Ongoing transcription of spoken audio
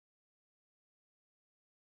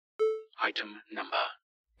Item number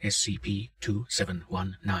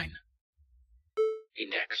SCP-2719.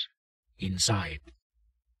 Index inside.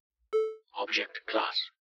 Object class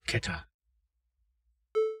keter.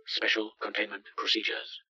 Special containment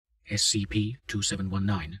procedures.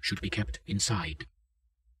 SCP-2719 should be kept inside.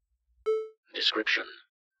 Description: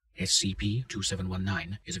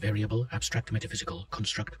 SCP-2719 is a variable abstract metaphysical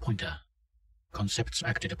construct pointer. Concepts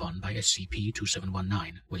acted upon by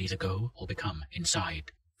SCP-2719 will either go or become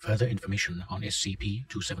inside. Further information on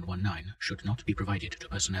SCP-2719 should not be provided to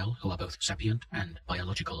personnel who are both sapient and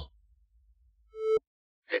biological.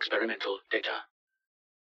 Experimental data.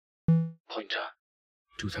 Pointer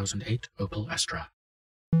 2008 Opel Astra.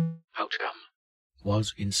 Outcome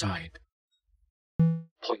was inside.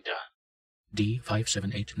 Pointer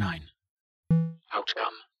D5789.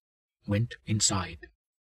 Outcome went inside.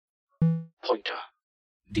 Pointer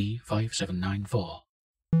D5794.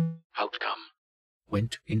 Outcome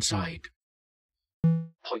went inside.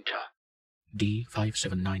 Pointer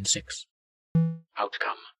D5796.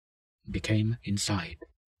 Outcome became inside.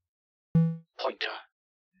 Pointer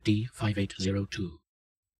D5802.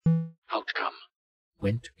 Outcome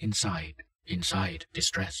went inside. Inside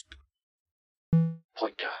distressed.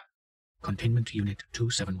 Pointer Containment Unit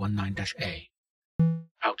 2719-A.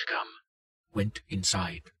 Outcome went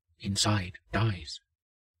inside. Inside dies.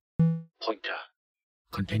 Pointer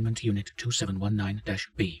Containment Unit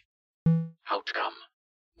 2719-B. Outcome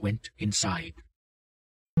went inside.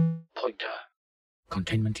 Pointer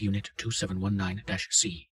Containment Unit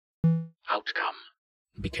 2719-C. Outcome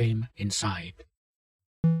became inside.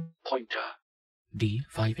 Pointer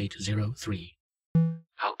D5803.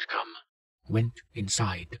 Outcome went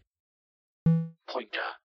inside.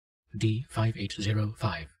 Pointer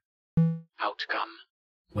D5805. Outcome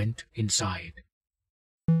went inside.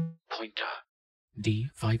 Pointer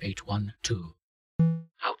D5812.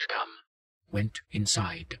 Outcome went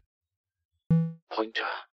inside.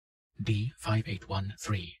 Pointer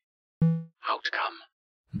D5813. Outcome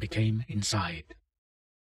became inside.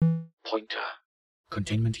 Pointer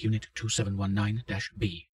Containment Unit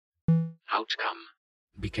 2719-B. Outcome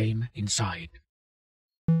became inside.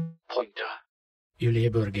 Pointer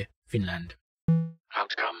Ylöjärvi, Finland.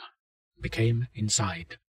 Outcome became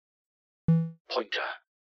inside. Pointer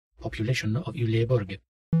Population of Ylöjärvi.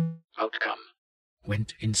 Outcome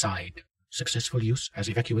went inside. Successful use as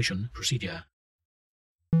evacuation procedure.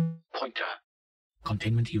 Pointer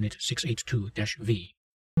Containment Unit 682-V.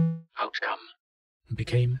 Outcome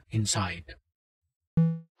became inside.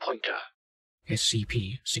 Pointer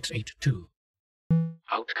SCP-682.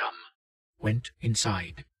 Outcome went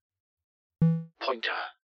inside. Pointer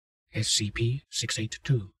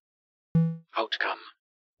SCP-682. Outcome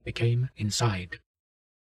became inside.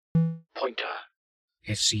 Pointer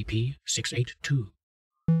SCP-682.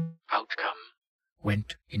 Outcome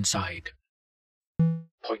went inside.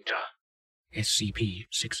 Pointer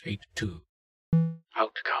SCP-682.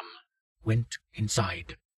 Outcome went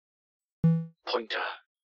inside. Pointer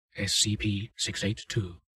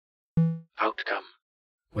SCP-682. Outcome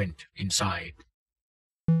went inside.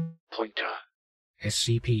 Pointer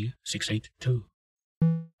SCP-682.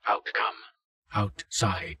 Outcome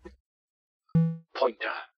outside.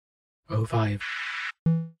 Pointer 05.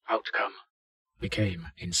 Outcome became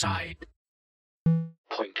inside.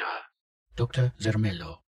 Pointer Dr.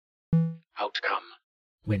 Zermello. Outcome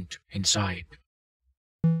went inside.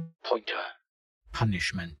 Pointer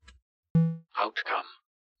punishment. Outcome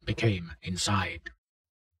became inside.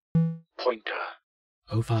 Pointer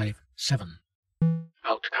 057.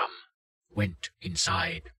 Outcome went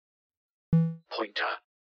inside. Pointer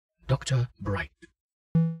Dr. Bright.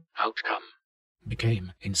 Outcome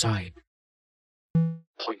became inside.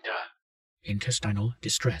 Pointer intestinal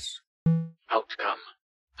distress. Outcome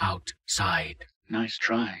outside. Nice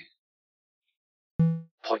try.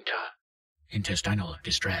 Pointer intestinal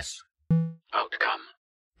distress. Outcome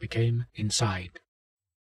became inside.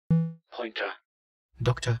 Pointer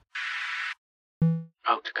Doctor.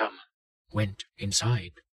 Outcome went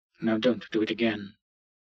inside. Now don't do it again.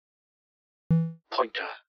 Pointer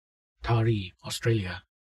Taree, Australia.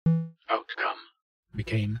 Outcome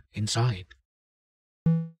became inside.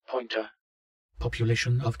 Pointer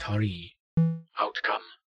population of Taree. Outcome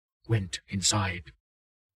went inside.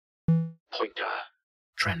 Pointer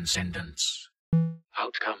transcendence.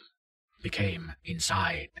 Outcome became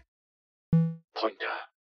inside. Pointer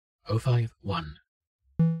 051.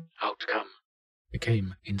 Outcome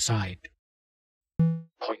became inside.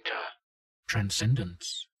 Pointer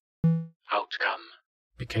transcendence. Outcome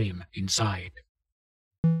became inside.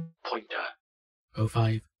 Pointer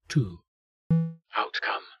 052.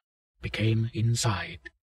 Outcome became inside.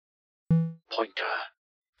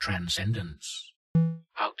 Transcendence.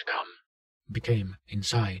 Outcome. Became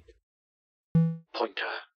inside.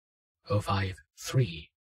 Pointer. 053.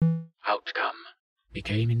 Outcome.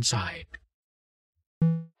 Became inside.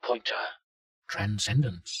 Pointer.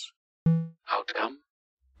 Transcendence. Outcome.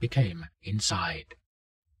 Became inside.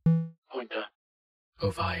 Pointer.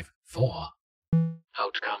 054.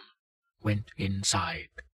 Outcome. Went inside.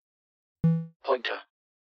 Pointer.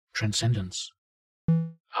 Transcendence.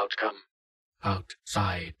 Outcome.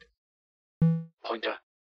 Outside. Pointer.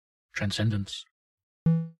 Transcendence.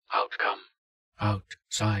 Outcome.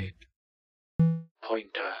 Outside.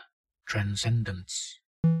 Pointer. Transcendence.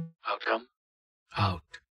 Outcome.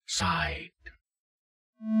 Outside.